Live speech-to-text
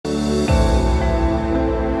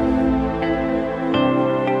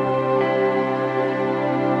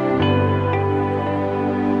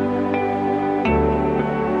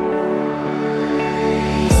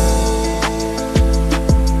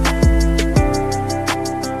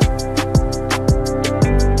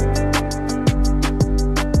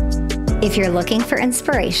If you're looking for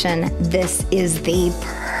inspiration, this is the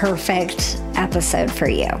perfect episode for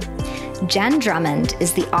you. Jenn Drummond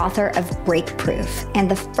is the author of BreakProof and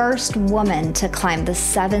the first woman to climb the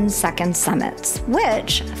 7-second summits,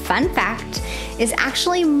 which, fun fact, is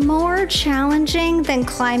actually more challenging than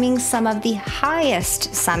climbing some of the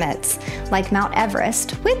highest summits like Mount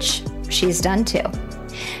Everest, which she's done too.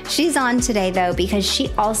 She's on today, though, because she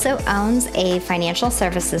also owns a financial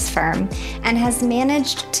services firm and has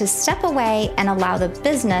managed to step away and allow the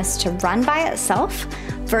business to run by itself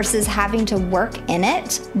versus having to work in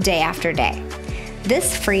it day after day.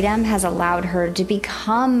 This freedom has allowed her to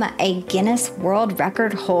become a Guinness World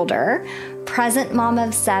Record holder, present mom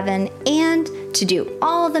of 7, and to do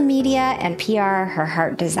all the media and PR her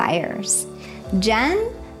heart desires.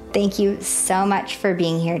 Jenn, thank you so much for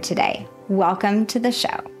being here today. Welcome to the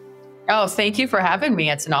show. Oh, thank you for having me.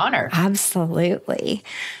 It's an honor. Absolutely.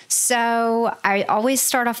 So I always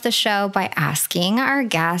start off the show by asking our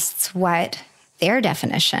guests what their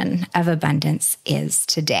definition of abundance is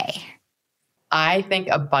today. I think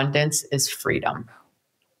abundance is freedom.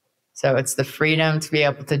 So it's the freedom to be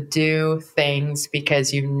able to do things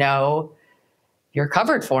because you know you're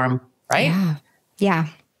covered for them, right? Yeah.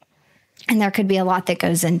 And there could be a lot that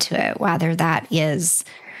goes into it, whether that is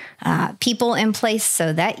people in place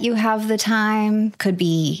so that you have the time, could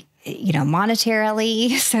be,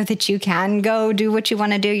 monetarily so that you can go do what you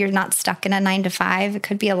want to do. You're not stuck in a 9-to-5. It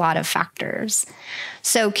could be a lot of factors.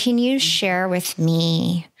 So can you share with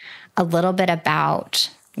me a little bit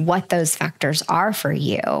about what those factors are for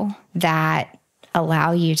you that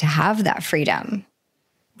allow you to have that freedom?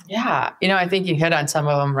 Yeah. I think you hit on some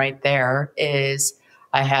of them right there. Is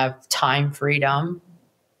I have time freedom.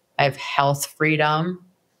 I have health freedom.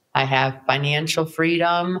 I have financial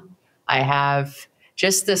freedom. I have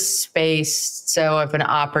just the space. So if an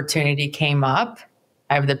opportunity came up,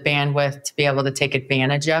 I have the bandwidth to be able to take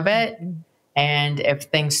advantage of it. And if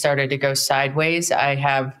things started to go sideways, I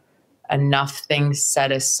have enough things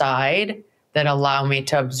set aside that allow me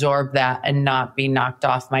to absorb that and not be knocked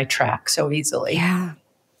off my track so easily. Yeah.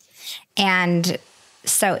 And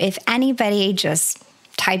so if anybody just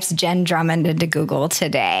types Jenn Drummond into Google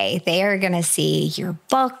today, they are going to see your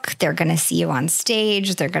book. They're going to see you on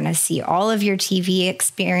stage. They're going to see all of your TV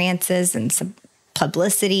experiences and some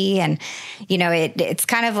publicity. And, it's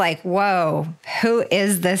kind of like, whoa, who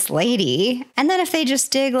is this lady? And then if they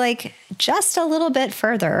just dig just a little bit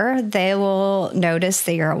further, they will notice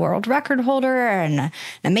that you're a world record holder and an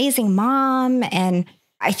amazing mom. And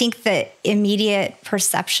I think the immediate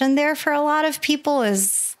perception there for a lot of people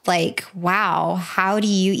is like, wow, how do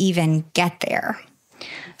you even get there?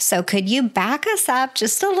 So could you back us up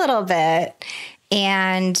just a little bit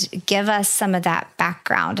and give us some of that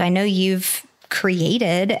background? I know you've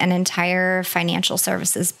created an entire financial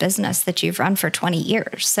services business that you've run for 20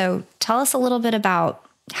 years. So tell us a little bit about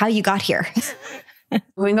how you got here.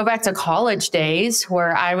 We can go back to college days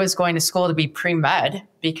where I was going to school to be pre-med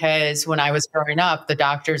because when I was growing up, the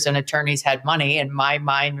doctors and attorneys had money. In my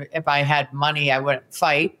mind, if I had money, I wouldn't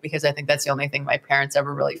fight because I think that's the only thing my parents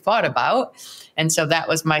ever really fought about. And so that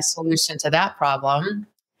was my solution to that problem.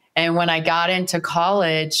 And when I got into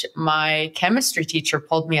college, my chemistry teacher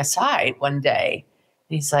pulled me aside one day.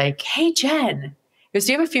 And he's like, "Hey, Jenn." He goes,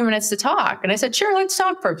 "Do you have a few minutes to talk?" And I said, "Sure, let's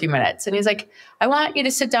talk for a few minutes." And he's like, "I want you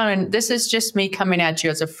to sit down, and this is just me coming at you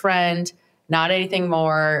as a friend, not anything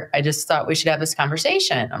more. I just thought we should have this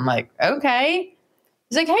conversation." I'm like, "Okay."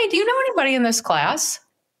 He's like, "Hey, do you know anybody in this class?"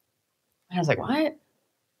 And I was like, "What?" I'm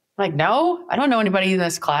like, "No, I don't know anybody in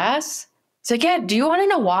this class." He's like, "Yeah, do you want to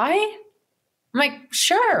know why?" I'm like,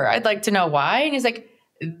 "Sure, I'd like to know why." And he's like,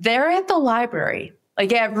 "They're at the library.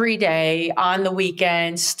 Every day on the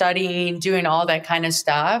weekend, studying, doing all that kind of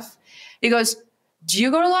stuff." He goes, "Do you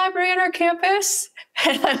go to the library on our campus?"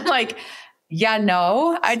 And I'm like, "Yeah,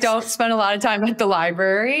 no, I don't spend a lot of time at the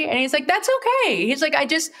library." And he's like, "That's okay." He's like, I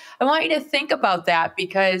want you to think about that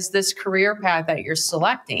because this career path that you're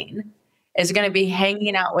selecting is going to be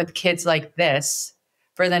hanging out with kids like this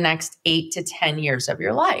for the next 8 to 10 years of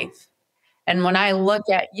your life. And when I look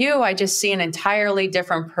at you, I just see an entirely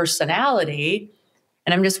different personality.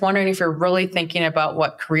 And I'm just wondering if you're really thinking about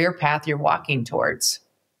what career path you're walking towards.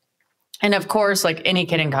 And of course, like any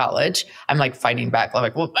kid in college, I'm like fighting back,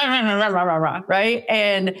 like, well, right?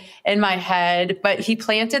 And in my head, but he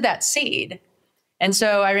planted that seed. And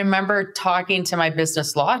so I remember talking to my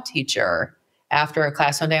business law teacher after a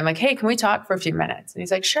class one day. I'm like, "Hey, can we talk for a few minutes?" And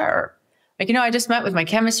he's like, "Sure." Like, I just met with my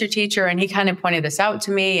chemistry teacher and he kind of pointed this out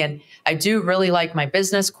to me. And I do really like my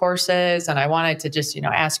business courses. And I wanted to just,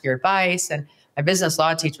 ask your advice. And my business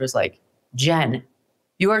law teacher was like, "Jenn,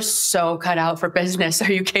 you are so cut out for business.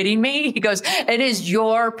 Are you kidding me? He goes, it is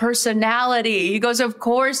your personality. He goes, of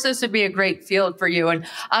course, this would be a great field for you. And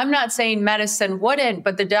I'm not saying medicine wouldn't,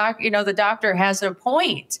 but the doctor has a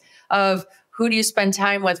point of who do you spend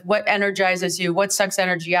time with? What energizes you? What sucks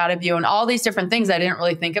energy out of you? And all these different things I didn't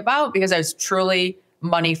really think about because I was truly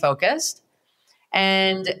money focused.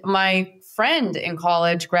 And my friend in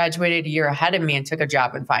college graduated a year ahead of me and took a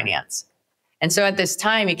job in finance. And so at this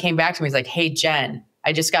time, he came back to me. He's like, hey, Jen,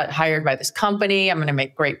 I just got hired by this company. I'm going to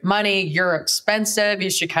make great money. You're expensive. You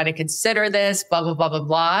should kind of consider this, blah, blah, blah, blah,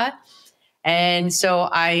 blah. And so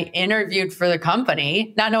I interviewed for the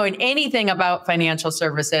company, not knowing anything about financial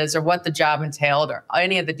services or what the job entailed or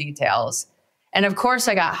any of the details. And of course,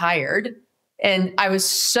 I got hired. And I was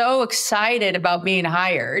so excited about being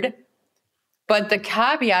hired. But the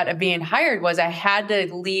caveat of being hired was I had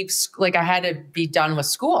to leave, like I had to be done with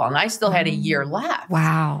school. And I still had a year left.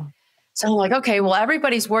 Wow. So I'm like, okay, well,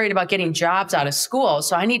 everybody's worried about getting jobs out of school.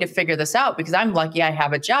 So I need to figure this out because I'm lucky I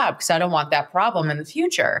have a job because I don't want that problem in the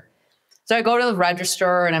future. So I go to the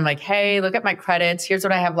register and I'm like, hey, look at my credits. Here's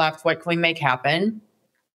what I have left. What can we make happen?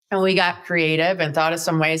 And we got creative and thought of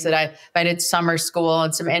some ways that I did summer school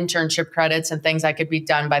and some internship credits and things I could be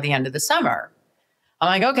done by the end of the summer. I'm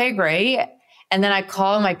like, okay, great. And then I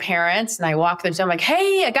call my parents and I walk them. So I'm like,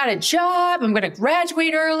 hey, I got a job. I'm going to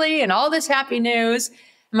graduate early and all this happy news.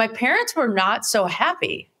 And my parents were not so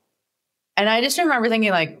happy. And I just remember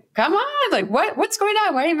thinking like, come on, like what's going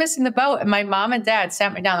on? Why are you missing the boat? And my mom and dad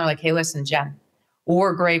sat me down. They're like, hey, listen, Jen,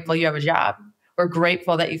 we're grateful you have a job. We're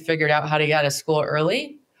grateful that you figured out how to get out of school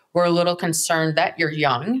early. We're a little concerned that you're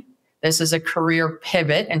young. This is a career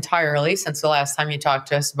pivot entirely since the last time you talked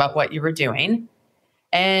to us about what you were doing.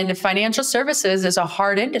 And financial services is a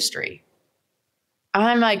hard industry.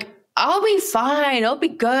 I'm like, I'll be fine. I'll be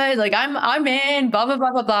good. Like I'm in, blah, blah,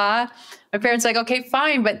 blah, blah, blah. My parents like, okay,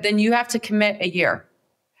 fine. But then you have to commit a year.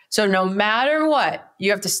 So no matter what,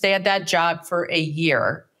 you have to stay at that job for a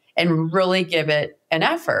year and really give it an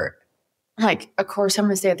effort. I'm like, of course, I'm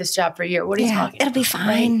going to stay at this job for a year. What are you talking about? It'll be fine.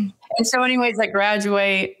 Right? And so anyways, I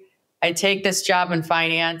graduate. I take this job in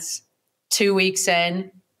finance. 2 weeks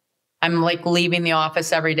in, I'm like leaving the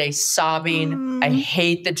office every day sobbing. I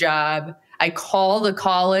hate the job. I call the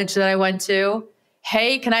college that I went to.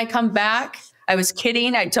 Hey, can I come back? I was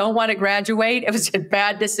kidding. I don't want to graduate. It was a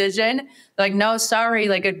bad decision. Like, no, sorry.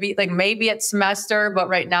 Like it'd be like maybe it's semester, but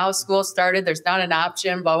right now school started. There's not an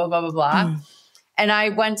option, blah, blah, blah, blah, blah. And I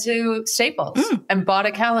went to Staples and bought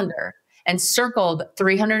a calendar and circled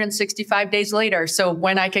 365 days later. So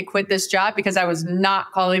when I could quit this job because I was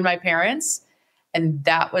not calling my parents. And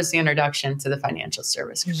that was the introduction to the financial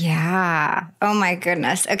service. Yeah. Oh my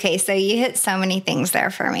goodness. Okay. So you hit so many things there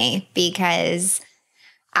for me because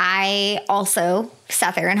I also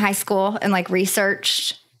sat there in high school and like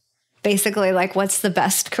researched basically like what's the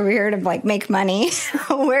best career to like make money?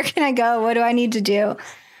 Where can I go? What do I need to do?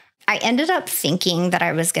 I ended up thinking that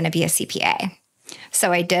I was going to be a CPA.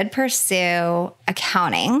 So I did pursue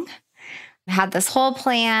accounting, had this whole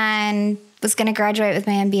plan, was going to graduate with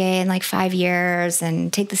my MBA in like 5 years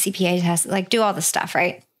and take the CPA test, like do all this stuff,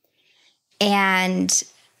 right? And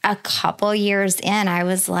a couple years in, I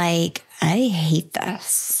was like, I hate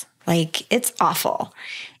this. Like, it's awful.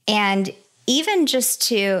 And even just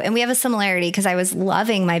to, and we have a similarity because I was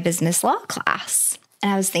loving my business law class.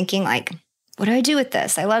 And I was thinking like, what do I do with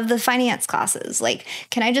this? I love the finance classes. Like,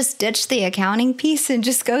 can I just ditch the accounting piece and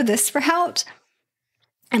just go this route?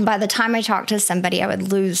 And by the time I talked to somebody, I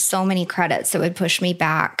would lose so many credits that would push me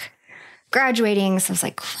back graduating. So I was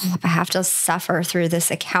like, crap, I have to suffer through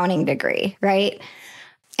this accounting degree, right?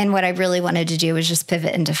 And what I really wanted to do was just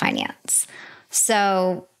pivot into finance.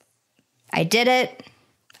 So I did it.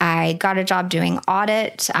 I got a job doing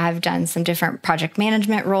audit. I've done some different project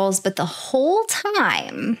management roles, but the whole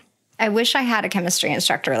time, I wish I had a chemistry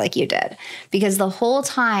instructor like you did, because the whole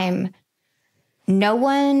time, no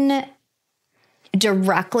one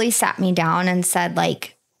directly sat me down and said,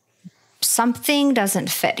 like, something doesn't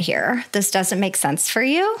fit here. This doesn't make sense for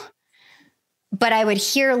you. But I would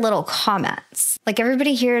hear little comments. Like,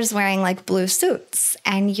 everybody here is wearing like blue suits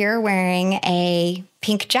and you're wearing a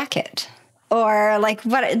pink jacket or like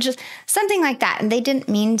what, just something like that. And they didn't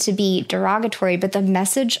mean to be derogatory, but the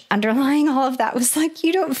message underlying all of that was like,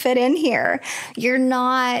 you don't fit in here. You're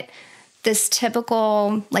not this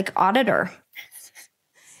typical like auditor.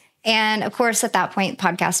 And of course, at that point,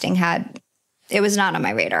 podcasting it was not on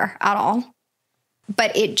my radar at all.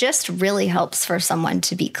 But it just really helps for someone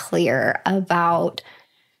to be clear about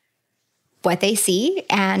what they see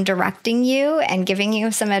and directing you and giving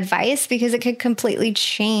you some advice, because it could completely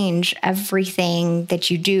change everything that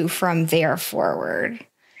you do from there forward.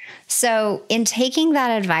 So in taking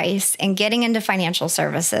that advice and getting into financial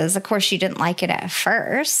services, of course, you didn't like it at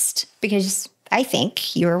first because I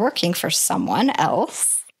think you were working for someone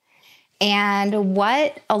else. And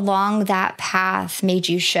what along that path made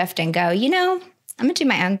you shift and go, I'm going to do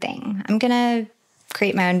my own thing. I'm going to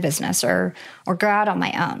create my own business or go out on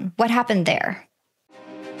my own. What happened there?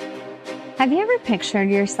 Have you ever pictured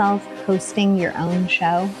yourself hosting your own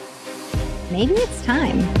show? Maybe it's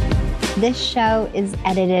time. This show is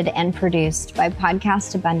edited and produced by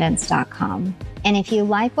podcastabundance.com. And if you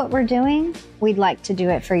like what we're doing, we'd like to do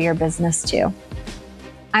it for your business too.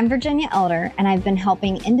 I'm Virginia Elder, and I've been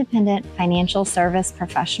helping independent financial service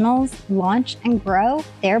professionals launch and grow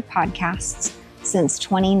their podcasts since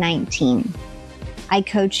 2019. I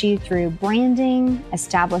coach you through branding,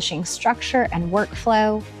 establishing structure and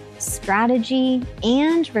workflow, strategy,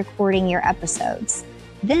 and recording your episodes.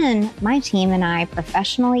 Then my team and I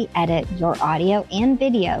professionally edit your audio and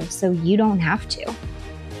video so you don't have to.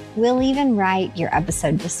 We'll even write your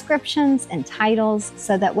episode descriptions and titles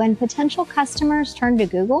so that when potential customers turn to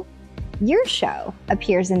Google, your show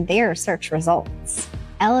appears in their search results.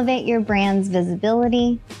 Elevate your brand's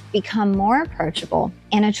visibility, become more approachable,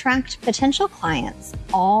 and attract potential clients,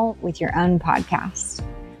 all with your own podcast.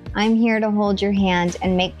 I'm here to hold your hand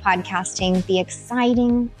and make podcasting the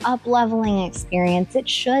exciting, up-leveling experience it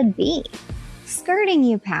should be, skirting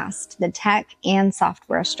you past the tech and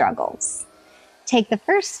software struggles. Take the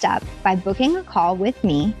first step by booking a call with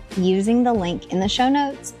me using the link in the show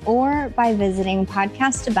notes or by visiting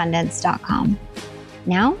podcastabundance.com.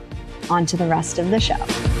 Now, on to the rest of the show.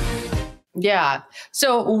 Yeah.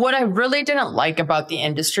 So what I really didn't like about the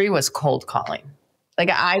industry was cold calling. Like,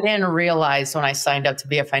 I didn't realize when I signed up to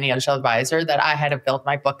be a financial advisor that I had to build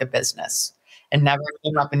my book of business. It never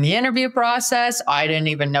came up in the interview process. I didn't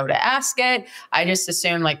even know to ask it. I just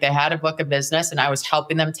assumed like they had a book of business and I was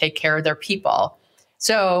helping them take care of their people.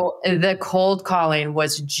 So the cold calling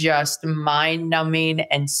was just mind numbing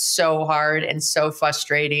and so hard and so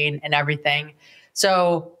frustrating and everything.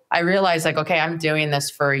 So I realized like, okay, I'm doing this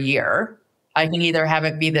for a year. I can either have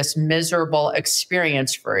it be this miserable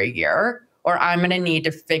experience for a year, or I'm going to need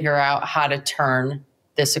to figure out how to turn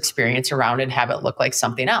this experience around and have it look like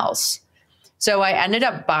something else. So I ended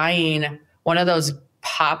up buying one of those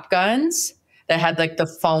pop guns that had like the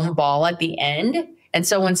foam ball at the end. And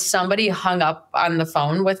so when somebody hung up on the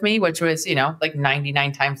phone with me, which was, like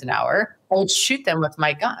 99 times an hour, I would shoot them with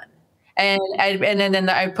my gun. And then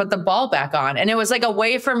I put the ball back on. And it was like a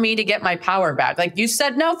way for me to get my power back. Like, you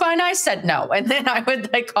said no, fine, I said no. And then I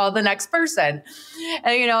would like call the next person.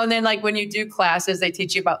 And, and then like when you do classes, they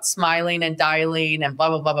teach you about smiling and dialing and blah,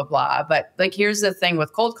 blah, blah, blah, blah. But like, here's the thing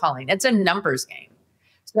with cold calling. It's a numbers game.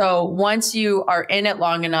 So once you are in it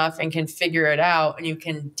long enough and can figure it out and you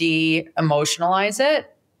can de-emotionalize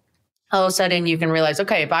it, all of a sudden you can realize,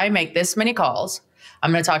 okay, if I make this many calls,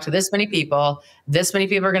 I'm going to talk to this many people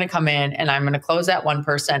are going to come in, and I'm going to close that one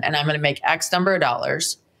person, and I'm going to make X number of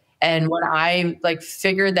dollars. And when I like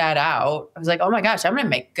figured that out, I was like, oh my gosh, I'm going to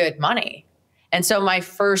make good money. And so my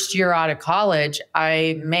first year out of college,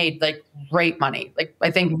 I made like great money. Like, I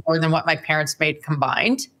think more than what my parents made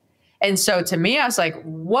combined. And so to me, I was like,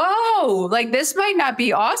 whoa, like this might not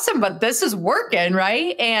be awesome, but this is working,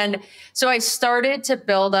 right? And so I started to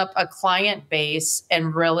build up a client base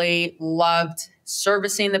and really loved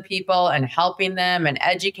servicing the people and helping them and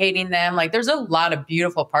educating them. Like, there's a lot of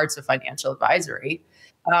beautiful parts of financial advisory.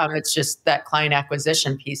 It's just that client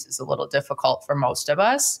acquisition piece is a little difficult for most of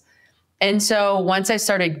us. And so once I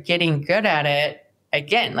started getting good at it,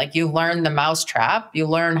 again, like you learn the mousetrap, you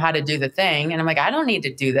learn how to do the thing. And I'm like, I don't need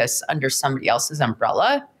to do this under somebody else's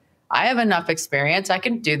umbrella. I have enough experience. I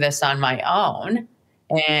can do this on my own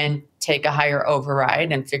and take a higher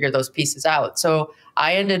override and figure those pieces out. So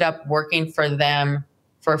I ended up working for them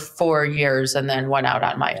for 4 years and then went out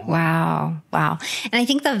on my own. Wow. And I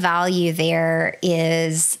think the value there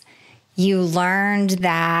is you learned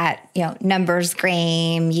that, numbers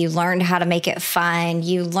game, you learned how to make it fun.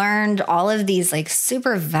 You learned all of these like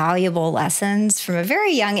super valuable lessons from a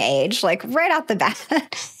very young age, like right out the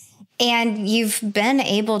bat. And you've been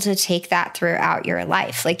able to take that throughout your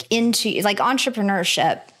life, like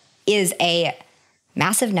entrepreneurship is a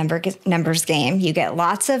massive numbers game. You get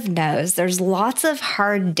lots of no's. There's lots of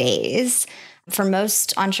hard days. For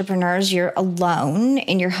most entrepreneurs, you're alone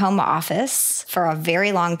in your home office for a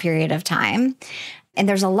very long period of time. And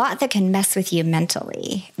there's a lot that can mess with you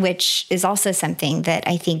mentally, which is also something that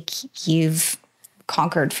I think you've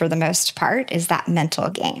conquered for the most part, is that mental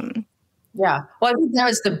game. Yeah. Well, I think that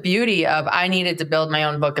was the beauty of I needed to build my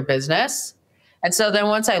own book of business And so then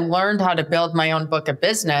once I learned how to build my own book of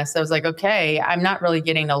business, I was like, okay, I'm not really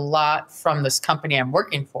getting a lot from this company I'm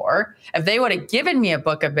working for. If they would have given me a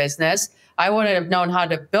book of business, I wouldn't have known how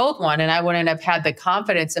to build one and I wouldn't have had the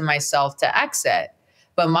confidence in myself to exit.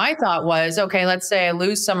 But my thought was, okay, let's say I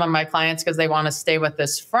lose some of my clients because they want to stay with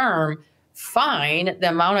this firm. Fine. The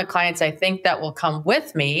amount of clients I think that will come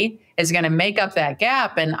with me is going to make up that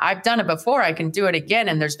gap. And I've done it before. I can do it again.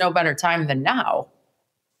 And there's no better time than now.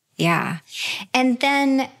 Yeah. And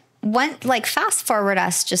then fast forward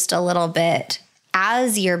us just a little bit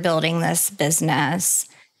as you're building this business,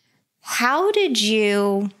 how did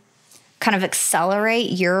you kind of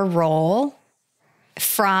accelerate your role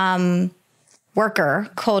from worker,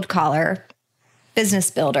 cold collar,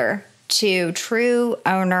 business builder to true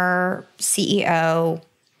owner, CEO?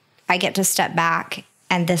 I get to step back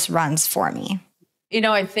and this runs for me.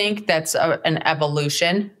 I think that's an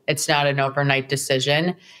evolution. It's not an overnight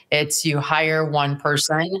decision. It's you hire one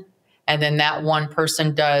person and then that one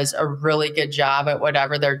person does a really good job at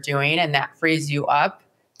whatever they're doing. And that frees you up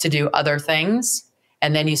to do other things.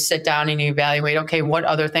 And then you sit down and you evaluate, okay, what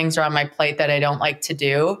other things are on my plate that I don't like to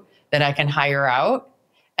do that I can hire out?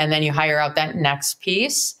 And then you hire out that next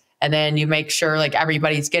piece. And then you make sure like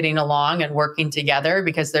everybody's getting along and working together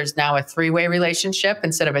because there's now a 3-way relationship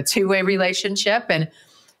instead of a 2-way relationship. And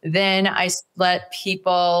then I let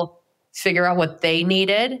people figure out what they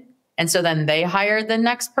needed. And so then they hired the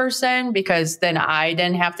next person because then I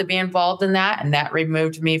didn't have to be involved in that. And that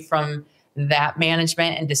removed me from that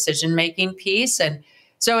management and decision-making piece. And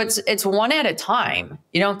so it's one at a time.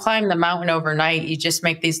 You don't climb the mountain overnight. You just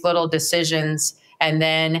make these little decisions and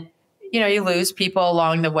then you lose people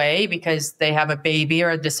along the way because they have a baby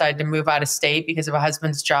or decide to move out of state because of a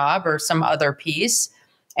husband's job or some other piece.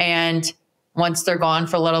 And once they're gone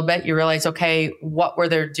for a little bit, you realize, okay, what were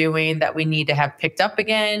they doing that we need to have picked up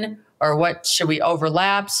again? Or what should we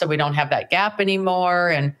overlap so we don't have that gap anymore?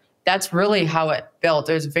 And that's really how it built.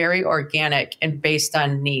 It was very organic and based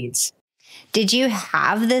on needs. Did you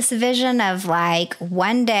have this vision of like,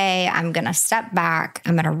 one day I'm going to step back,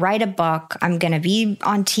 I'm going to write a book, I'm going to be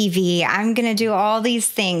on TV, I'm going to do all these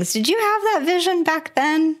things? Did you have that vision back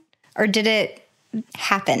then? Or did it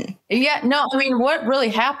happen? Yeah, no, I mean, what really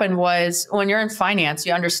happened was when you're in finance,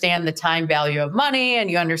 you understand the time value of money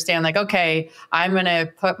and you understand like, okay, I'm going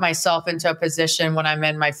to put myself into a position when I'm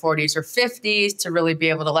in my 40s or 50s to really be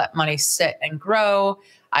able to let money sit and grow.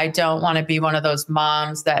 I don't want to be one of those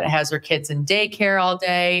moms that has her kids in daycare all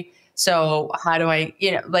day. So how do I,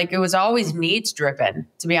 it was always needs driven,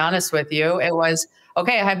 to be honest with you. It was,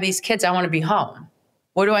 okay, I have these kids, I want to be home.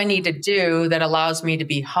 What do I need to do that allows me to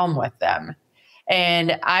be home with them?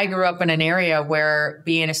 And I grew up in an area where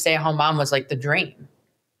being a stay-at-home mom was like the dream.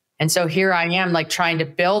 And so here I am like trying to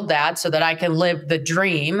build that so that I can live the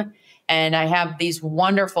dream. And I have these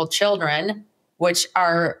wonderful children, which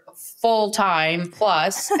are full-time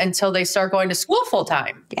plus until they start going to school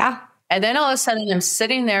full-time. Yeah. And then all of a sudden I'm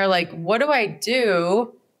sitting there like, what do I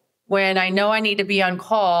do when I know I need to be on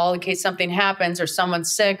call in case something happens or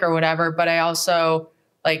someone's sick or whatever, but I also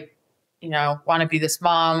want to be this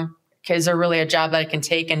mom. Kids are really a job that I can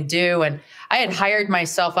take and do. And I had hired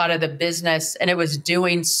myself out of the business and it was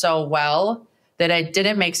doing so well that it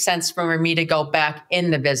didn't make sense for me to go back in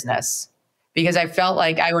the business because I felt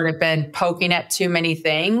like I would have been poking at too many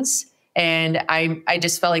things. And I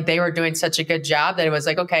just felt like they were doing such a good job that it was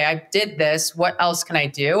like, okay, I did this. What else can I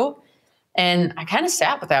do? And I kind of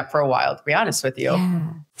sat with that for a while, to be honest with you. Yeah.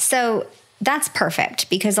 So that's perfect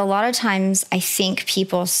because a lot of times I think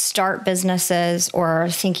people start businesses or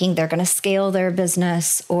thinking they're going to scale their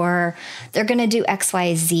business or they're going to do X,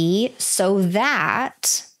 Y, Z so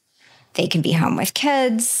that they can be home with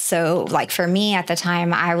kids. So like for me at the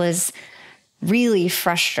time, I was really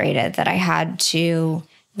frustrated that I had to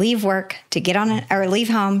leave work to get on or leave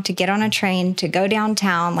home to get on a train to go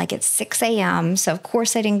downtown like at 6 a.m. So of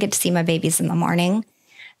course I didn't get to see my babies in the morning.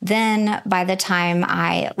 Then by the time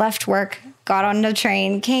I left work, got on the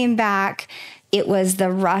train, came back, it was the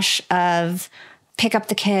rush of pick up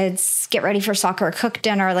the kids, get ready for soccer, cook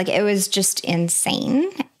dinner. Like it was just insane.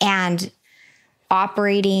 And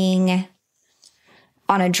operating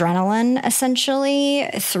on adrenaline essentially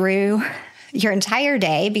through your entire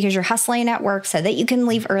day because you're hustling at work so that you can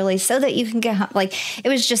leave early, so that you can get home. Like it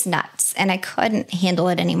was just nuts and I couldn't handle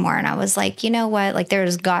it anymore. And I was like, you know what? Like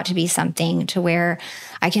there's got to be something to where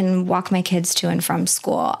I can walk my kids to and from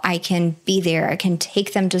school. I can be there. I can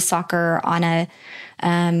take them to soccer on a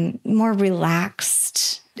more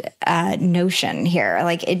relaxed notion here.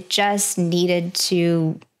 Like it just needed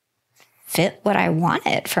to fit what I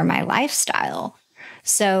wanted for my lifestyle.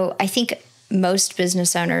 So I think most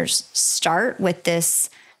business owners start with this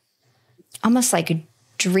almost like a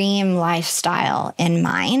dream lifestyle in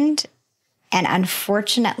mind. And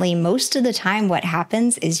unfortunately, most of the time, what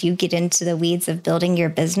happens is you get into the weeds of building your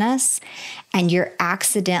business and you're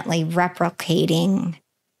accidentally replicating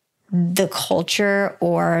the culture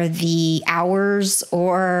or the hours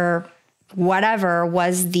or whatever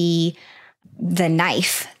was the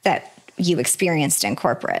knife that you experienced in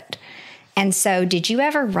corporate. And so did you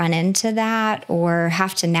ever run into that or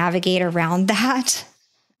have to navigate around that?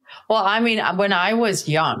 Well, I mean, when I was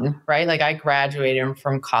young, right? Like I graduated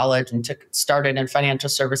from college and started in financial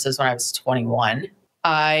services when I was 21.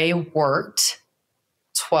 I worked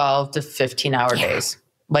 12 to 15-hour days,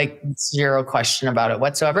 like zero question about it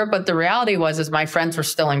whatsoever. But the reality was my friends were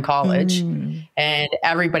still in college and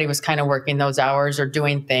everybody was kind of working those hours or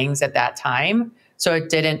doing things at that time. So it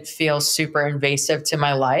didn't feel super invasive to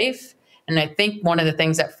my life. And I think one of the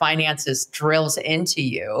things that finances drills into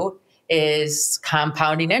you is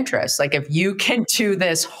compounding interest. Like if you can do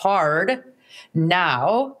this hard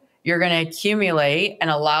now, you're going to accumulate and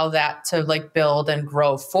allow that to like build and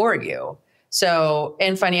grow for you. So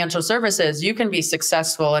in financial services, you can be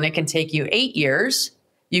successful and it can take you 8 years.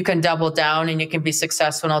 You can double down and you can be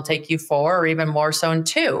successful and it'll take you 4 or even more so in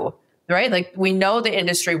 2, right? Like we know the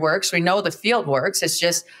industry works. We know the field works. It's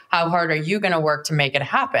just how hard are you going to work to make it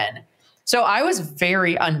happen? So I was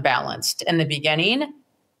very unbalanced in the beginning,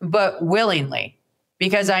 but willingly,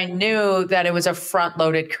 because I knew that it was a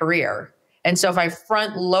front-loaded career. And so if I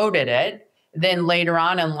front-loaded it, then later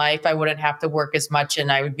on in life, I wouldn't have to work as much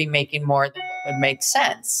and I would be making more than what would make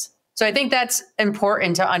sense. So I think that's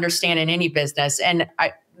important to understand in any business. And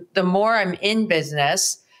the more I'm in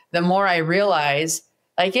business, the more I realize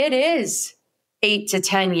like it is 8 to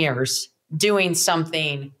 10 years doing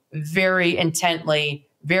something very intently,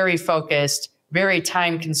 very focused, very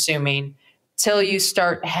time consuming, till you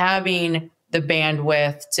start having the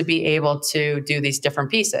bandwidth to be able to do these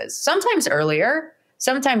different pieces. Sometimes earlier,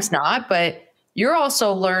 sometimes not, but you're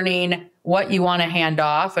also learning what you want to hand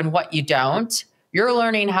off and what you don't. You're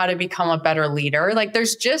learning how to become a better leader. Like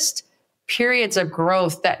there's just periods of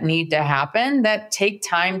growth that need to happen that take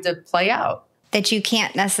time to play out. That you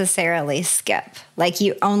can't necessarily skip. Like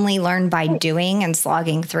you only learn by doing and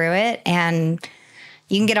slogging through it. And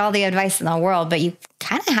you can get all the advice in the world, but you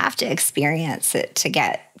kind of have to experience it to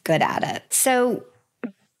get good at it. So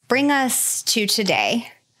bring us to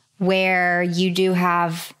today, where you do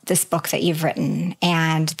have this book that you've written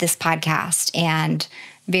and this podcast and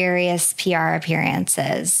various PR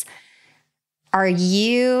appearances. Are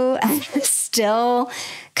you still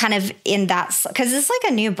kind of in that? Because it's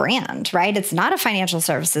like a new brand, right? It's not a financial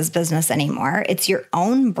services business anymore. It's your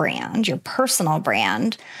own brand, your personal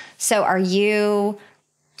brand. So are you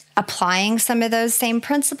applying some of those same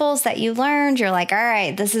principles that you learned? You're like, all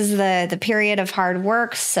right, this is the period of hard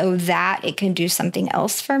work so that it can do something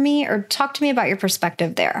else for me? Or talk to me about your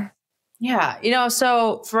perspective there. Yeah.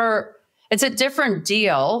 So it's a different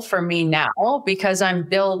deal for me now because I'm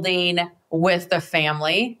building with the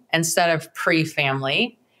family instead of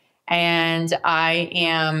pre-family. And I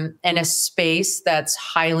am in a space that's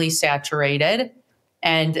highly saturated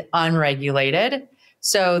and unregulated.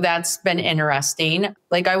 So that's been interesting.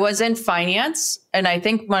 Like I was in finance, and I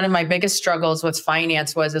think one of my biggest struggles with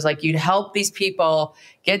finance is like you'd help these people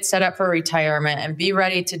get set up for retirement and be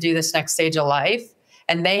ready to do this next stage of life.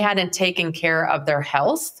 And they hadn't taken care of their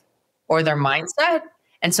health or their mindset.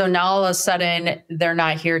 And so now all of a sudden they're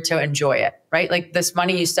not here to enjoy it, right? Like this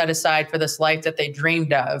money you set aside for this life that they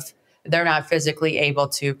dreamed of, they're not physically able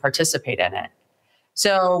to participate in it.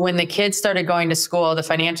 So when the kids started going to school, the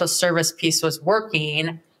financial service piece was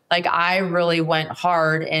working. Like I really went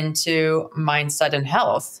hard into mindset and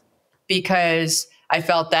health because I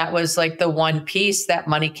felt that was like the one piece that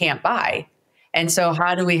money can't buy. And so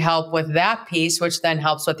how do we help with that piece, which then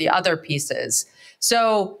helps with the other pieces?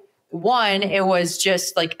 So one, it was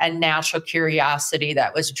just like a natural curiosity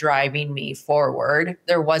that was driving me forward.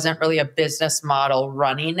 There wasn't really a business model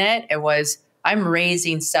running it. It was, I'm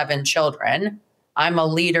raising 7 children. I'm a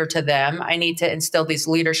leader to them. I need to instill these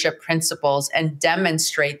leadership principles and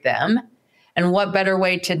demonstrate them. And what better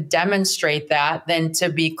way to demonstrate that than to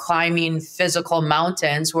be climbing physical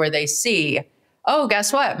mountains where they see, oh,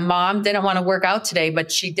 guess what? Mom didn't want to work out today,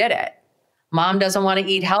 but she did it. Mom doesn't want to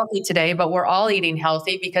eat healthy today, but we're all eating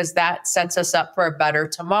healthy because that sets us up for a better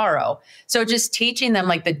tomorrow. So just teaching them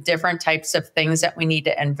like the different types of things that we need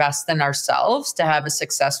to invest in ourselves to have a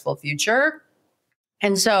successful future.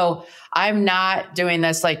 And so I'm not doing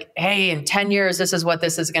this like, hey, in 10 years, this is what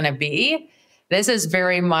this is going to be. This is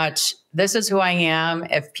very much, this is who I am.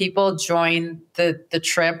 If people join the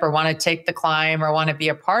trip or want to take the climb or want to be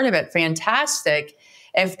a part of it, fantastic.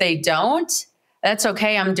 If they don't, that's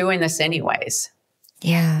okay. I'm doing this anyways.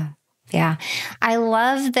 Yeah. Yeah. I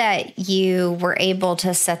love that you were able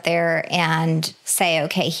to sit there and say,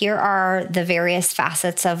 okay, here are the various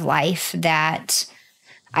facets of life that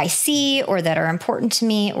I see or that are important to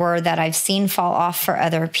me or that I've seen fall off for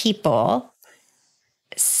other people.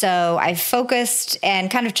 So I've focused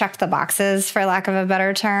and kind of checked the boxes, for lack of a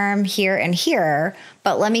better term, here and here.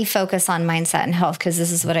 But let me focus on mindset and health because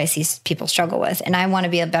this is what I see people struggle with. And I want to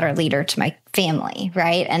be a better leader to my family,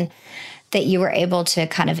 right? And that you were able to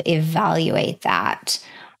kind of evaluate that.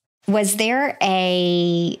 Was there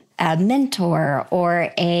a mentor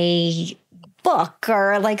or a book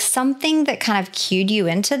or like something that kind of cued you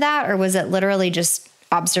into that? Or was it literally just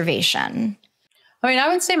observation? I mean, I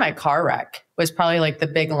would say my car wreck was probably like the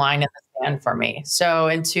big line in the sand for me. So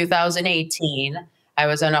in 2018, I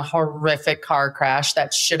was in a horrific car crash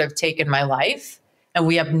that should have taken my life. And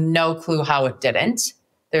we have no clue how it didn't.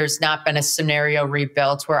 There's not been a scenario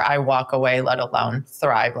rebuilt where I walk away, let alone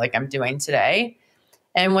thrive like I'm doing today.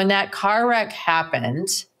 And when that car wreck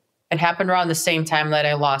happened, it happened around the same time that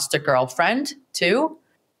I lost a girlfriend too,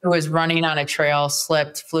 who was running on a trail,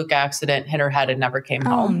 slipped, fluke accident, hit her head and never came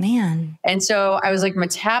home. Oh, man. And so I was like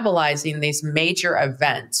metabolizing these major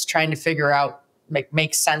events, trying to figure out,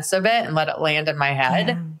 make sense of it and let it land in my head.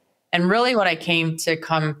 Yeah. And really what I came to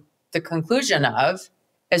come the conclusion of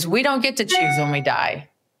is we don't get to choose when we die,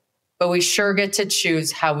 but we sure get to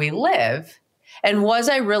choose how we live. And was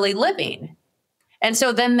I really living? And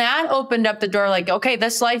so then that opened up the door like, okay,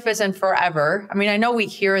 this life isn't forever. I mean, I know we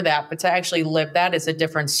hear that, but to actually live that is a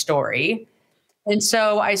different story. And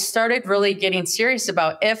so I started really getting serious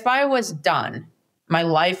about if I was done, my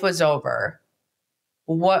life was over,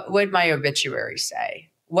 what would my obituary say?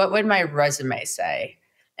 What would my resume say?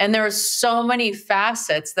 And there were so many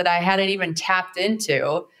facets that I hadn't even tapped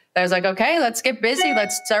into that I was like, okay, let's get busy.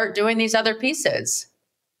 Let's start doing these other pieces.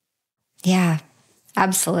 Yeah.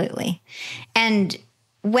 Absolutely. And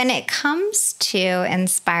when it comes to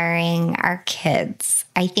inspiring our kids,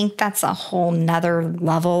 I think that's a whole nother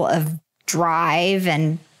level of drive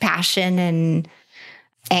and passion and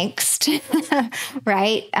angst,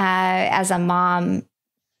 right? As a mom,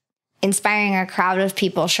 inspiring a crowd of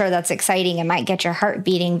people, sure, that's exciting. It might get your heart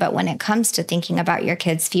beating. But when it comes to thinking about your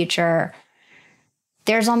kids' future,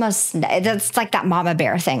 that's like that mama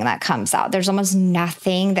bear thing that comes out. There's almost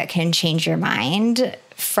nothing that can change your mind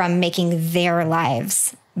from making their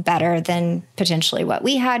lives better than potentially what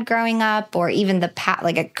we had growing up or even the path,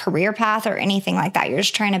 like a career path or anything like that. You're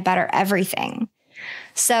just trying to better everything.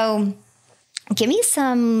 So give me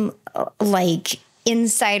some like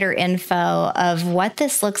insider info of what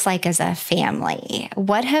this looks like as a family.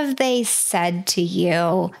 What have they said to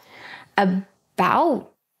you about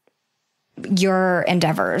your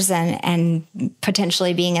endeavors and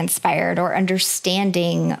potentially being inspired or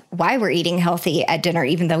understanding why we're eating healthy at dinner,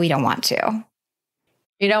 even though we don't want to?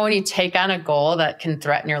 You know, when you take on a goal that can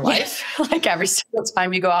threaten your life, like every single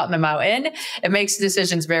time you go out in the mountain, it makes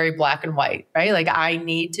decisions very black and white, right? Like I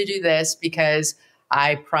need to do this because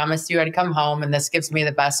I promised you I'd come home and this gives me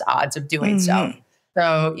the best odds of doing so.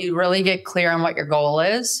 So you really get clear on what your goal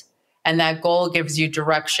is. And that goal gives you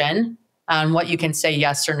direction on what you can say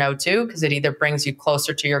yes or no to, because it either brings you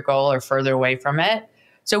closer to your goal or further away from it.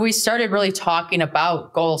 So we started really talking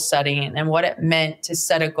about goal setting and what it meant to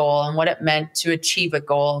set a goal and what it meant to achieve a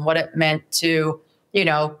goal and what it meant to, you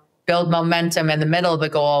know, build momentum in the middle of the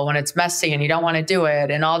goal when it's messy and you don't want to do it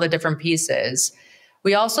and all the different pieces.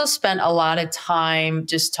 We also spent a lot of time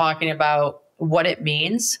just talking about what it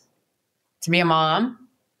means to be a mom,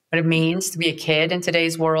 what it means to be a kid in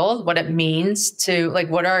today's world, what it means to, like,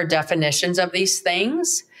 what are our definitions of these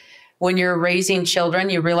things? When you're raising children,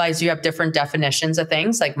 you realize you have different definitions of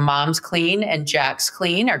things, like mom's clean and Jack's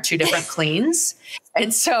clean are two different cleans.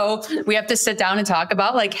 And so we have to sit down and talk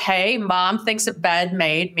about like, hey, mom thinks a bed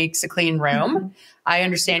made makes a clean room. I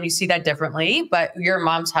understand you see that differently, but you're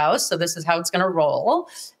mom's house, so this is how it's going to roll.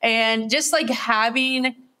 And just like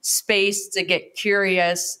having space to get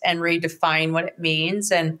curious and redefine what it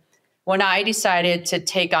means. And when I decided to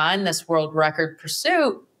take on this world record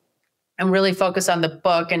pursuit and really focus on the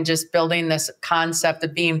book and just building this concept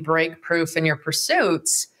of being break-proof in your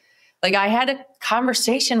pursuits, like I had a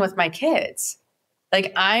conversation with my kids.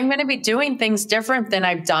 Like I'm going to be doing things different than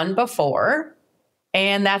I've done before.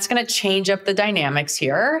 And that's going to change up the dynamics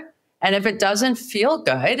here. And if it doesn't feel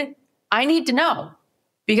good, I need to know,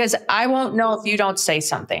 because I won't know if you don't say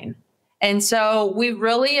something. And so we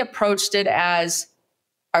really approached it as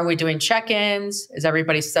Are we doing check-ins? Is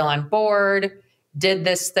everybody still on board? Did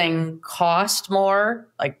this thing cost more,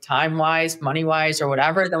 like time-wise, money-wise, or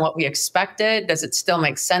whatever, than what we expected? Does it still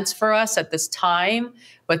make sense for us at this time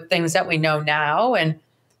with things that we know now? And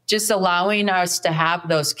just allowing us to have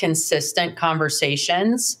those consistent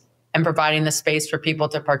conversations and providing the space for people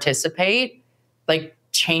to participate, like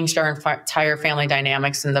changed our entire family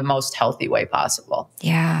dynamics in the most healthy way possible.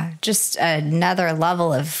 Yeah, just another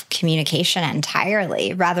level of communication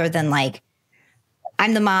entirely, rather than like,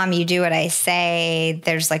 I'm the mom, you do what I say.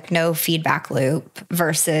 There's like no feedback loop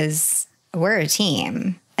versus we're a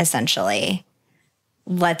team, essentially.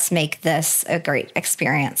 Let's make this a great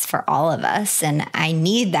experience for all of us. And I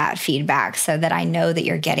need that feedback so that I know that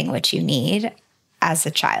you're getting what you need as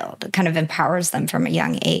a child. It kind of empowers them from a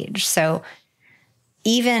young age. So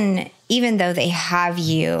even though they have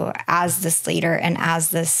you as this leader and as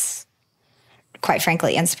this, quite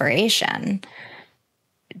frankly, inspiration,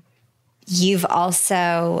 you've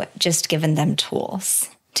also just given them tools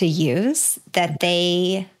to use that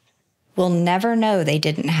they will never know they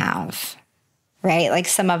didn't have, right? Like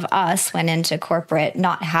some of us went into corporate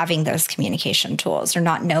not having those communication tools or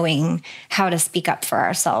not knowing how to speak up for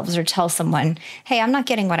ourselves or tell someone, hey, I'm not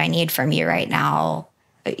getting what I need from you right now,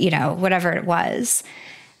 whatever it was.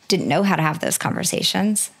 Didn't know how to have those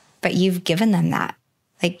conversations, but you've given them that,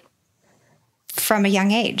 like, from a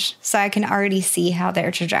young age. So I can already see how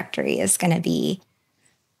their trajectory is going to be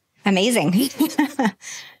amazing.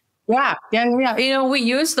 Yeah. We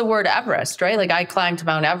use the word Everest, right? Like I climbed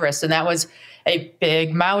Mount Everest, and that was a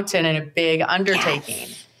big mountain and a big undertaking.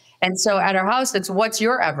 Yes. And so at our house, it's what's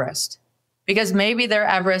your Everest? Because maybe their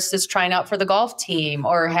Everest is trying out for the golf team,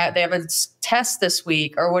 or they have a test this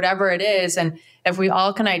week, or whatever it is. And if we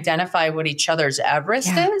all can identify what each other's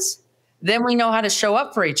Everest is, then we know how to show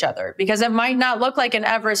up for each other, because it might not look like an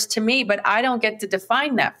Everest to me, but I don't get to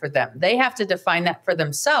define that for them. They have to define that for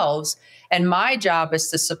themselves. And my job is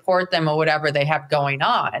to support them or whatever they have going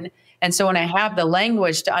on. And so when I have the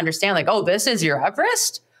language to understand, like, oh, this is your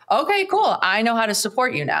Everest. Okay, cool. I know how to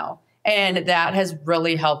support you now. And that has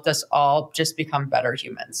really helped us all just become better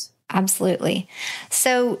humans. Absolutely.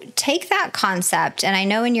 So take that concept, and I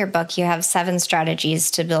know in your book you have 7 strategies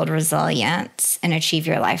to build resilience and achieve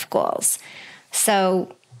your life goals.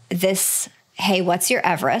 So this, hey, what's your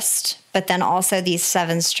Everest? But then also these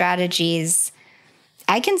 7 strategies,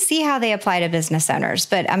 I can see how they apply to business owners,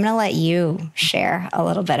 but I'm going to let you share a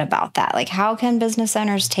little bit about that. Like, how can business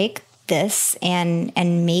owners take this and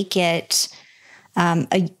make it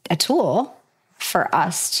a tool for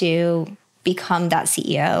us to become that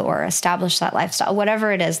CEO or establish that lifestyle,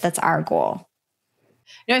 whatever it is, that's our goal?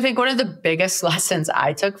 I think one of the biggest lessons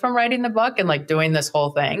I took from writing the book and like doing this whole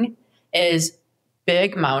thing is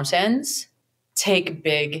big mountains take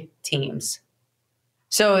big teams.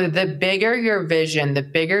 So the bigger your vision, the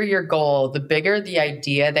bigger your goal, the bigger the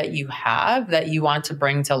idea that you have that you want to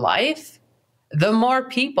bring to life, the more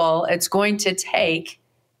people it's going to take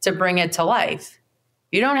to bring it to life.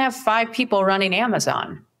 You don't have 5 people running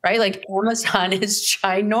Amazon, right? Like Amazon is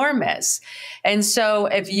ginormous. And so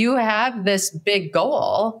if you have this big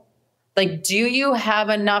goal, like, do you have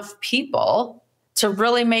enough people to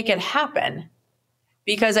really make it happen?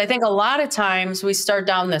 Because I think a lot of times we start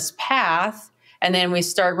down this path and then we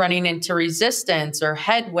start running into resistance or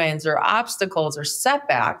headwinds or obstacles or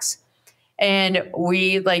setbacks. And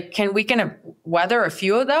we can weather a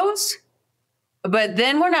few of those, but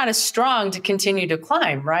then we're not as strong to continue to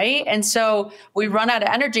climb, right? And so we run out of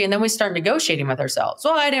energy, and then we start negotiating with ourselves.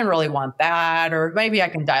 Well, I didn't really want that, or maybe I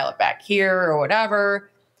can dial it back here or whatever.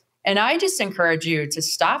 And I just encourage you to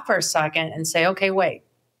stop for a second and say, okay, wait,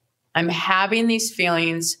 I'm having these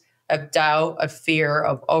feelings of doubt, of fear,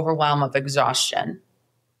 of overwhelm, of exhaustion.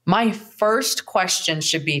 My first question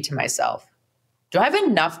should be to myself, do I have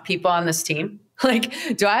enough people on this team?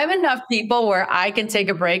 Like, do I have enough people where I can take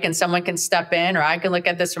a break and someone can step in, or I can look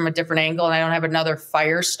at this from a different angle and I don't have another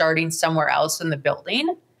fire starting somewhere else in the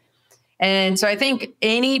building? And so I think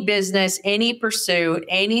any business, any pursuit,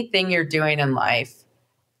 anything you're doing in life,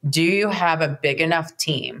 do you have a big enough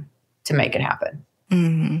team to make it happen?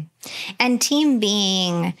 Mm-hmm. And team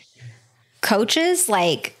being coaches,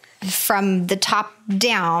 like from the top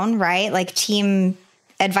down, right? Like team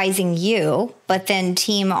advising you, but then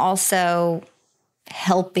team also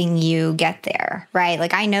helping you get there, right?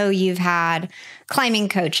 Like I know you've had climbing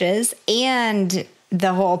coaches and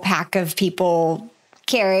the whole pack of people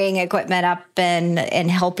carrying equipment up and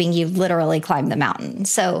helping you literally climb the mountain.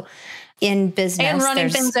 So in business, and running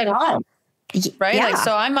things at home. right? Yeah. Like,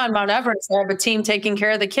 so I'm on Mount Everest. I have a team taking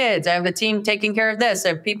care of the kids. I have a team taking care of this. I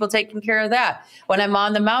have people taking care of that. When I'm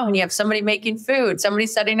on the mountain, you have somebody making food, somebody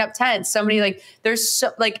setting up tents, somebody like, there's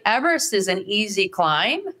so, like Everest is an easy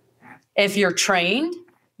climb if you're trained,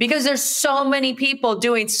 because there's so many people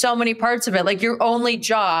doing so many parts of it. Like your only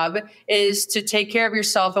job is to take care of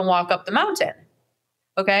yourself and walk up the mountain.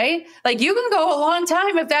 Okay. Like you can go a long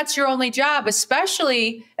time if that's your only job,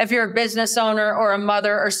 especially if you're a business owner or a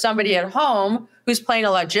mother or somebody at home who's playing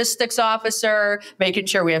a logistics officer, making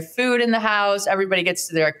sure we have food in the house, everybody gets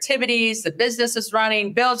to their activities, the business is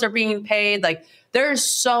running, bills are being paid. Like there's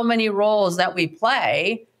so many roles that we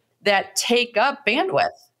play that take up bandwidth.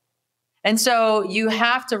 And so you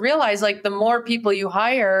have to realize like the more people you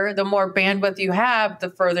hire, the more bandwidth you have,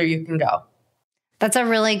 the further you can go. That's a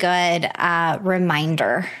really good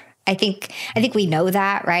reminder. I think we know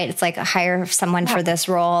that, right? It's like hire someone for this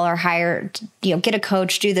role or get a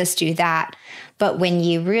coach, do this, do that. But when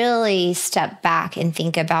you really step back and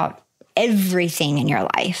think about everything in your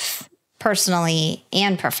life, personally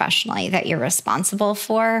and professionally, that you're responsible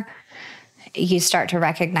for, you start to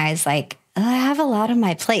recognize like, oh, I have a lot on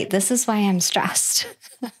my plate. This is why I'm stressed.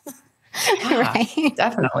 Right?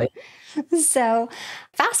 Definitely. So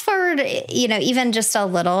fast forward, even just a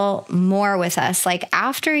little more with us, like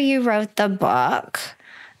after you wrote the book,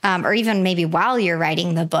 or even maybe while you're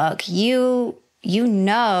writing the book, okay,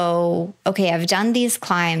 I've done these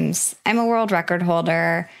climbs. I'm a world record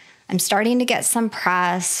holder. I'm starting to get some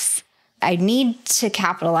press. I need to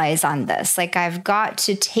capitalize on this. Like I've got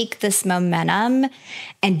to take this momentum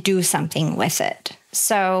and do something with it.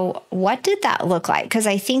 So what did that look like? Because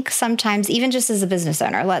I think sometimes, even just as a business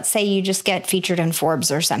owner, let's say you just get featured in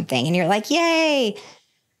Forbes or something and you're like, yay.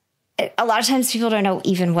 A lot of times people don't know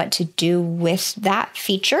even what to do with that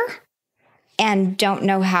feature and don't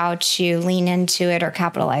know how to lean into it or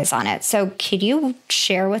capitalize on it. So could you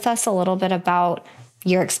share with us a little bit about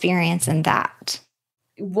your experience in that?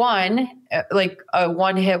 One, like a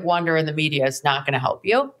one-hit wonder in the media is not going to help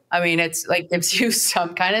you. I mean, it's like gives you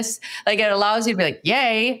some kind of like it allows you to be like,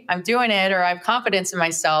 yay, I'm doing it, or I have confidence in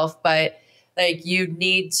myself. But like you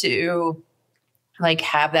need to like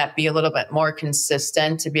have that be a little bit more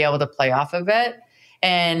consistent to be able to play off of it.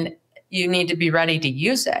 And you need to be ready to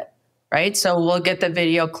use it. Right. So we'll get the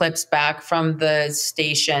video clips back from the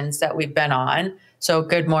stations that we've been on. So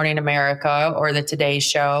Good Morning America or the Today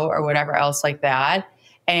Show or whatever else like that.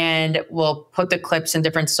 And we'll put the clips in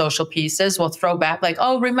different social pieces. We'll throw back like,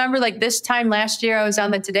 oh, remember like this time last year I was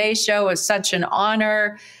on the Today Show. It was such an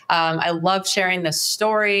honor. I love sharing this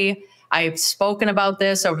story. I've spoken about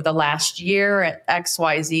this over the last year at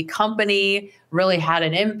XYZ company, really had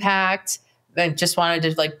an impact. I just wanted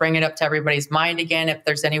to like bring it up to everybody's mind again. If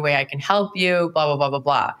there's any way I can help you, blah, blah, blah, blah,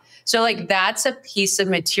 blah. So like that's a piece of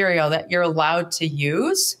material that you're allowed to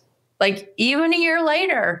use like even a year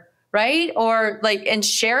later. Right. Or like, and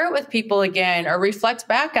share it with people again, or reflect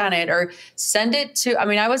back on it, or send it to,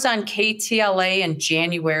 I was on KTLA in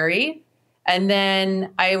January, and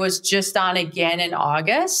then I was just on again in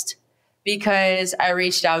August because I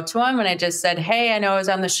reached out to him and I just said, hey, I know I was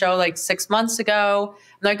on the show like 6 months ago.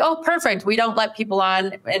 I'm like, oh, perfect. We don't let people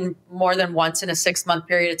on in more than once in a 6-month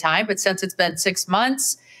period of time. But since it's been 6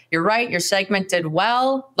 months, you're right. Your segment did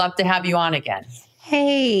well. Love to have you on again.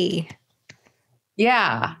 Hey.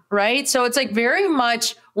 Yeah. Right. So it's like very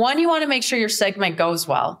much one, you want to make sure your segment goes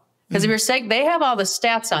well, because if your they have all the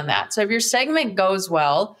stats on that. So if your segment goes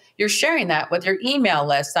well, you're sharing that with your email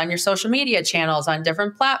list, on your social media channels, on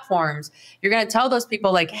different platforms. You're going to tell those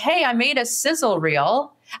people like, hey, I made a sizzle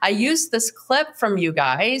reel. I used this clip from you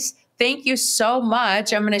guys. Thank you so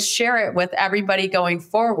much. I'm going to share it with everybody going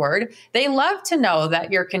forward. They love to know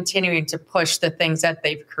that you're continuing to push the things that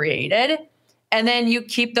they've created. And then you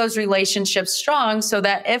keep those relationships strong so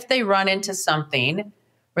that if they run into something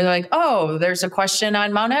where they're like, oh, there's a question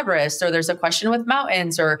on Mount Everest, or there's a question with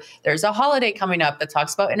mountains, or there's a holiday coming up that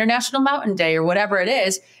talks about International Mountain Day, or whatever it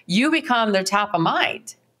is, you become their top of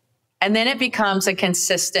mind. And then it becomes a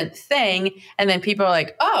consistent thing. And then people are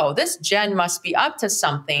like, oh, this Jenn must be up to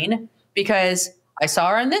something because I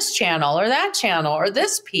saw her on this channel or that channel or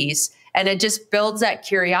this piece. And it just builds that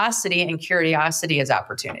curiosity, and curiosity is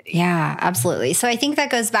opportunity. Yeah, absolutely. So I think that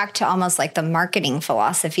goes back to almost like the marketing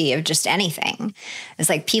philosophy of just anything. It's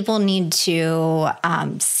like people need to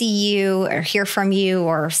see you or hear from you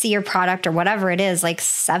or see your product or whatever it is, like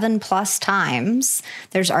 7+ times.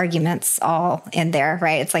 There's arguments all in there,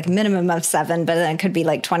 right? It's like minimum of 7, but then it could be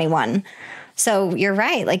like 21. So you're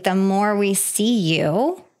right. Like the more we see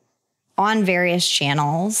you on various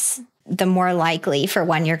channels, the more likely for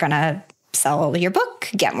when you're going to sell your book,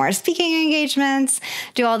 get more speaking engagements,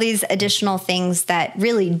 do all these additional things that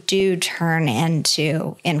really do turn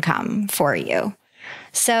into income for you.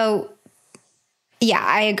 So yeah,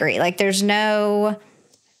 I agree. Like there's no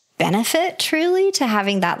benefit truly to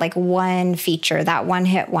having that like one feature, that one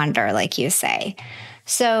hit wonder, like you say.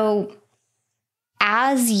 So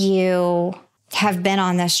as you have been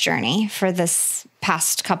on this journey for this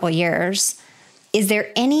past couple years, is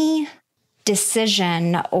there any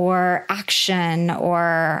decision or action,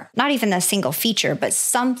 or not even a single feature, but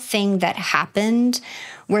something that happened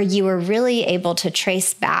where you were really able to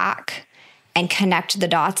trace back and connect the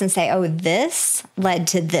dots and say, oh, this led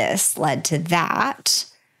to that,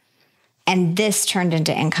 and this turned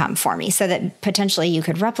into income for me, so that potentially you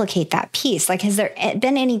could replicate that piece? Like, has there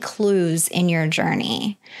been any clues in your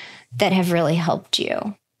journey that have really helped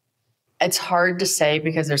you? It's hard to say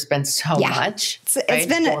because there's been so much. It's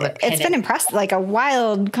been impressive, like a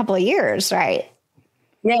wild couple of years, right?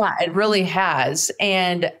 Yeah, it really has.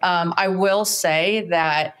 And I will say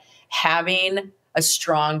that having a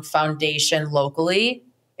strong foundation locally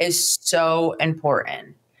is so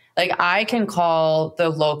important. Like I can call the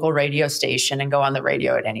local radio station and go on the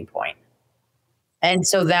radio at any point. And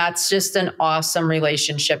so that's just an awesome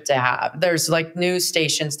relationship to have. There's like news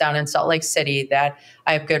stations down in Salt Lake City that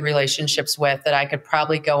I have good relationships with that I could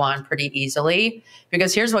probably go on pretty easily,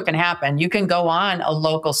 because here's what can happen. You can go on a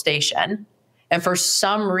local station and for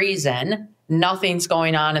some reason, nothing's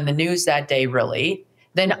going on in the news that day really.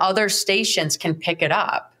 Then other stations can pick it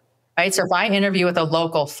up, right? So if I interview with a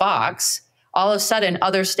local Fox, all of a sudden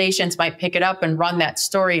other stations might pick it up and run that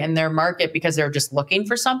story in their market because they're just looking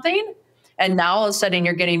for something. And now all of a sudden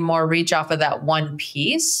you're getting more reach off of that one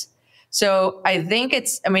piece. So I think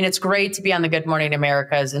it's great to be on the Good Morning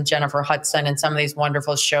Americas and Jennifer Hudson and some of these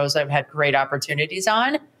wonderful shows I've had great opportunities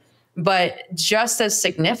on. But just as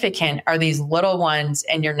significant are these little ones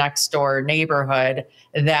in your next door neighborhood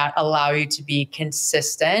that allow you to be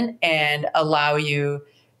consistent and allow you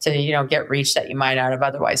to, get reach that you might not have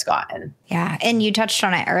otherwise gotten. Yeah. And you touched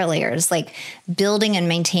on it earlier. It's like building and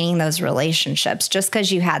maintaining those relationships. Just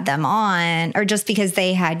because you had them on, or just because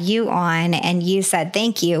they had you on and you said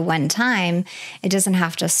thank you one time, it doesn't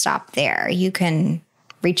have to stop there. You can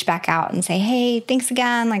reach back out and say, hey, thanks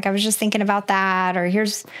again. Like I was just thinking about that. Or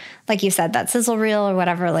here's, like you said, that sizzle reel or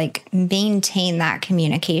whatever. Like maintain that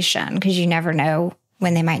communication, because you never know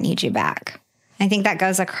when they might need you back. I think that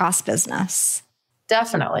goes across business.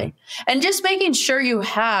 Definitely. And just making sure you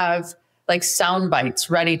have like sound bites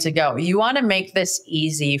ready to go. You want to make this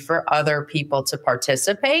easy for other people to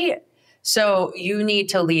participate. So you need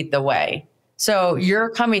to lead the way. So you're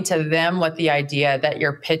coming to them with the idea that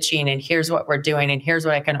you're pitching and here's what we're doing and here's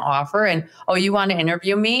what I can offer. And, oh, you want to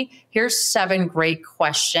interview me? Here's 7 great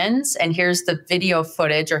questions. And here's the video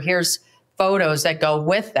footage, or here's photos that go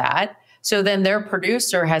with that. So then their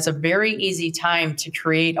producer has a very easy time to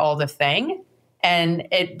create all the thing. And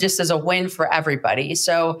it just is a win for everybody.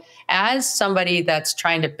 So as somebody that's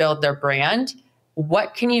trying to build their brand,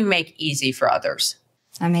 what can you make easy for others?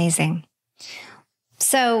 Amazing.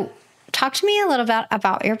 So talk to me a little bit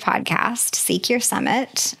about your podcast, Seek Your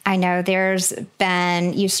Summit. I know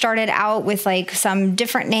you started out with like some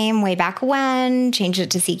different name way back when, changed it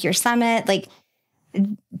to Seek Your Summit. Like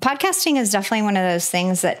podcasting is definitely one of those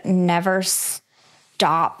things that never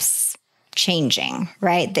stops changing,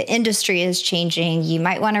 right? The industry is changing. You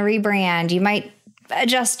might want to rebrand. You might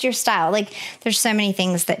adjust your style. Like there's so many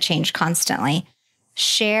things that change constantly.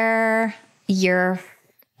 Share your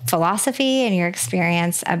philosophy and your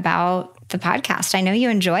experience about the podcast. I know you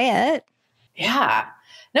enjoy it. Yeah.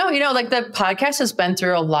 No, like the podcast has been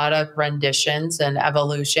through a lot of renditions and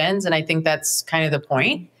evolutions. And I think that's kind of the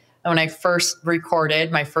point. When I first recorded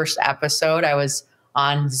my first episode, I was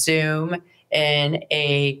on Zoom in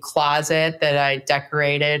a closet that I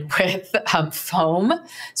decorated with foam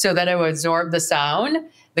so that it would absorb the sound.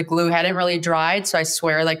 The glue hadn't really dried, so I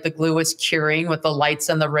swear like the glue was curing with the lights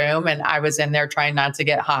in the room, and I was in there trying not to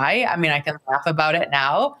get high. I mean, I can laugh about it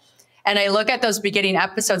now. And I look at those beginning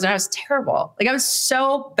episodes and I was terrible. Like I was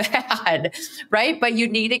so bad, right? But you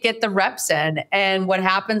need to get the reps in. And what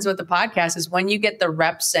happens with the podcast is when you get the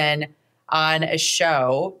reps in on a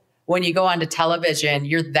show, when you go onto television,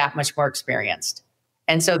 you're that much more experienced.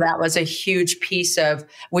 And so that was a huge piece of,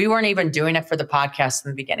 we weren't even doing it for the podcast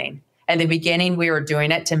in the beginning. In the beginning, we were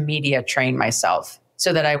doing it to media train myself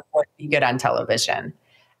so that I would be good on television.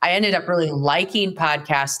 I ended up really liking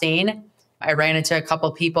podcasting. I ran into a couple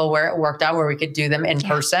of people where it worked out where we could do them in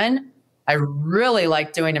person. I really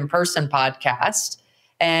liked doing in-person podcasts.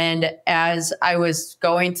 And as I was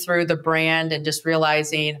going through the brand and just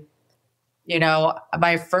realizing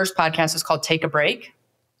My first podcast was called Take a Break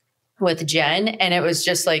with Jenn. And it was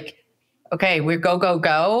just like, okay, we go, go,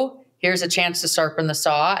 go. Here's a chance to sharpen the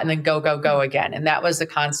saw and then go, go, go again. And that was the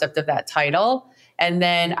concept of that title. And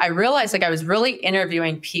then I realized I was really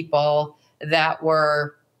interviewing people that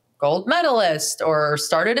were gold medalists or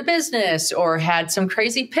started a business or had some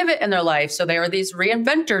crazy pivot in their life. So they were these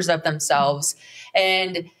reinventors of themselves.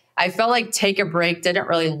 And I felt like Take a Break didn't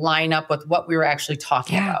really line up with what we were actually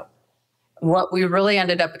talking about. What we really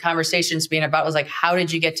ended up the conversations being about was like, how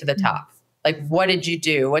did you get to the top? Like, what did you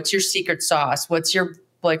do? What's your secret sauce? What's your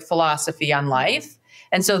philosophy on life?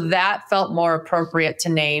 And so that felt more appropriate to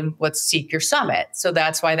name with Seek Your Summit. So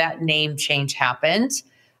that's why that name change happened.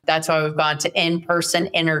 That's why we've gone to in-person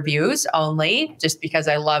interviews only, just because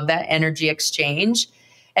I love that energy exchange.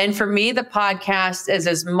 And for me, the podcast is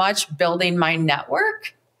as much building my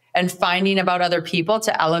network and finding about other people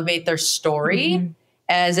to elevate their story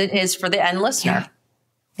as it is for the end listener.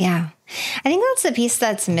 Yeah. I think that's the piece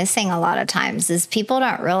that's missing a lot of times is people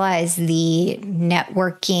don't realize the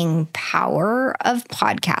networking power of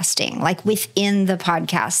podcasting, like within the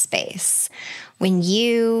podcast space. When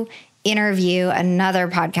you interview another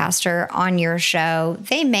podcaster on your show,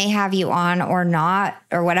 they may have you on or not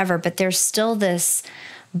or whatever, but there's still this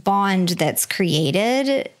bond that's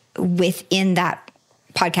created within that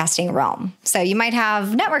podcasting realm. So you might have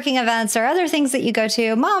networking events or other things that you go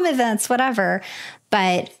to, mom events, whatever.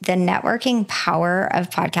 But the networking power of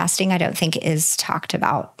podcasting, I don't think is talked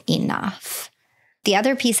about enough. The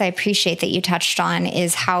other piece I appreciate that you touched on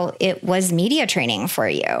is how it was media training for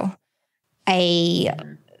you. A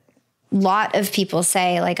lot of people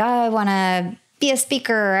say like, oh, I want to be a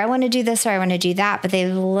speaker, or I want to do this, or I want to do that, but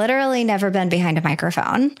they've literally never been behind a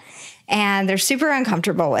microphone. And they're super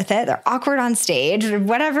uncomfortable with it. They're awkward on stage,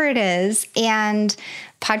 whatever it is. And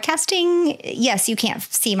podcasting, yes, you can't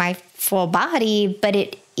see my full body, but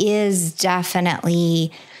it is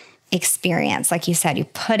definitely experience. Like you said, you're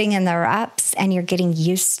putting in the reps and you're getting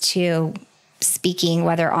used to speaking,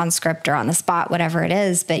 whether on script or on the spot, whatever it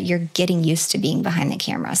is, but you're getting used to being behind the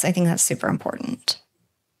camera. So I think that's super important.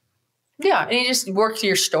 Yeah. And you just work through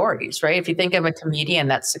your stories, right? If you think of a comedian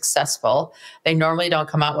that's successful, they normally don't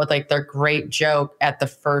come out with like their great joke at the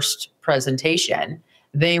first presentation.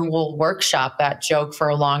 They will workshop that joke for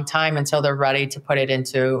a long time until they're ready to put it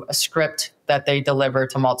into a script that they deliver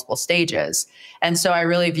to multiple stages. And so I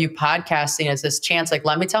really view podcasting as this chance, like,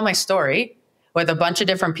 let me tell my story with a bunch of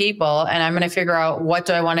different people, and I'm going to figure out what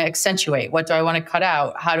do I want to accentuate? What do I want to cut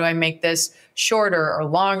out? How do I make this shorter or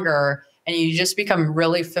longer? And you just become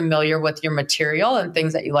really familiar with your material and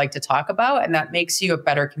things that you like to talk about. And that makes you a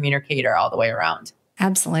better communicator all the way around.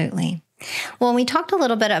 Absolutely. Well, we talked a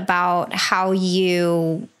little bit about how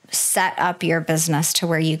you set up your business to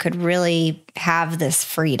where you could really have this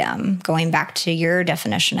freedom, going back to your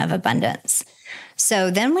definition of abundance.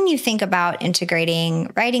 So then when you think about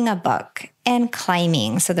integrating writing a book and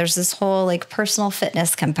climbing, so there's this whole like personal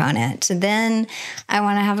fitness component. Then I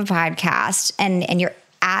want to have a podcast and you're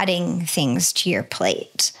adding things to your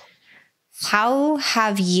plate. How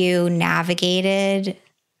have you navigated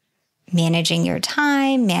managing your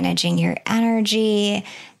time, managing your energy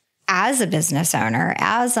as a business owner,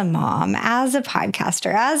 as a mom, as a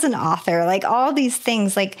podcaster, as an author, like all these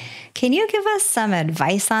things? Like, can you give us some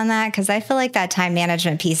advice on that? Because I feel like that time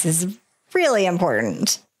management piece is really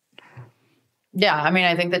important. Yeah. I mean,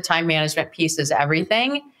 I think the time management piece is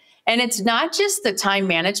everything. And it's not just the time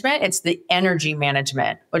management, it's the energy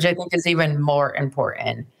management, which I think is even more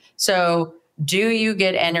important. So do you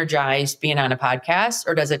get energized being on a podcast,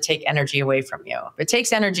 or does it take energy away from you? If it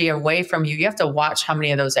takes energy away from you, you have to watch how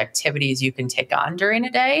many of those activities you can take on during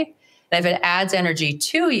a day. And if it adds energy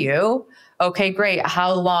to you, okay, great.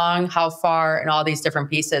 How long, how far, and all these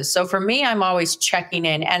different pieces. So for me, I'm always checking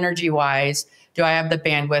in energy-wise. Do I have the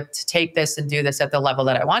bandwidth to take this and do this at the level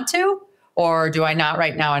that I want to? Or do I not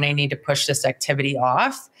right now and I need to push this activity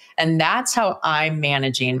off? And that's how I'm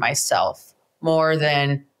managing myself more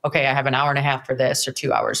than, okay, I have an hour and a half for this or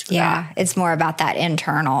 2 hours for that. Yeah, it's more about that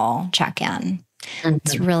internal check-in.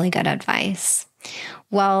 It's really good advice.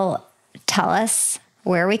 Well, tell us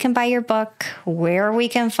where we can buy your book, where we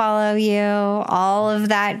can follow you, all of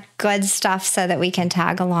that good stuff so that we can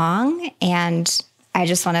tag along. And I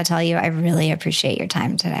just want to tell you, I really appreciate your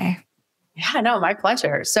time today. Yeah, no, my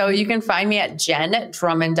pleasure. So you can find me at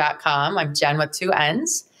jenndrummond.com. I'm Jenn with 2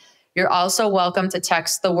 N's. You're also welcome to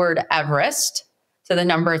text the word Everest to the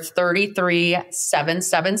number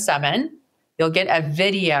 33777. You'll get a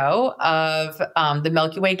video of the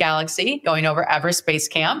Milky Way galaxy going over Everest Base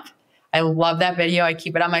Camp. I love that video. I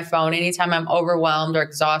keep it on my phone anytime I'm overwhelmed or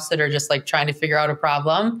exhausted or just like trying to figure out a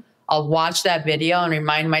problem. I'll watch that video and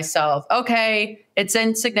remind myself, okay, it's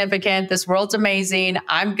insignificant. This world's amazing.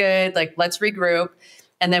 I'm good. Like, let's regroup.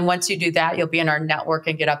 And then once you do that, you'll be in our network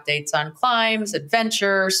and get updates on climbs,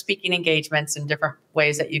 adventures, speaking engagements, and different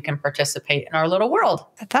ways that you can participate in our little world.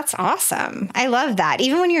 That's awesome. I love that.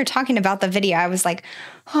 Even when you were talking about the video, I was like,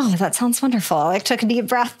 oh, that sounds wonderful. I took a deep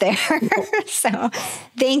breath there. So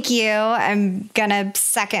thank you. I'm going to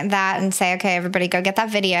second that and say, okay, everybody go get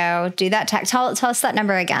that video. Do that text. Tell us that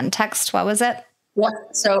number again. Text, what was it?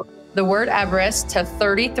 So the word Everest to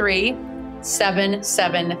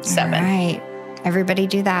 33777. All right. Everybody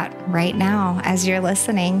do that right now as you're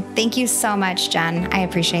listening. Thank you so much, Jenn. I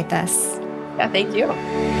appreciate this. Yeah, thank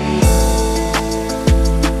you.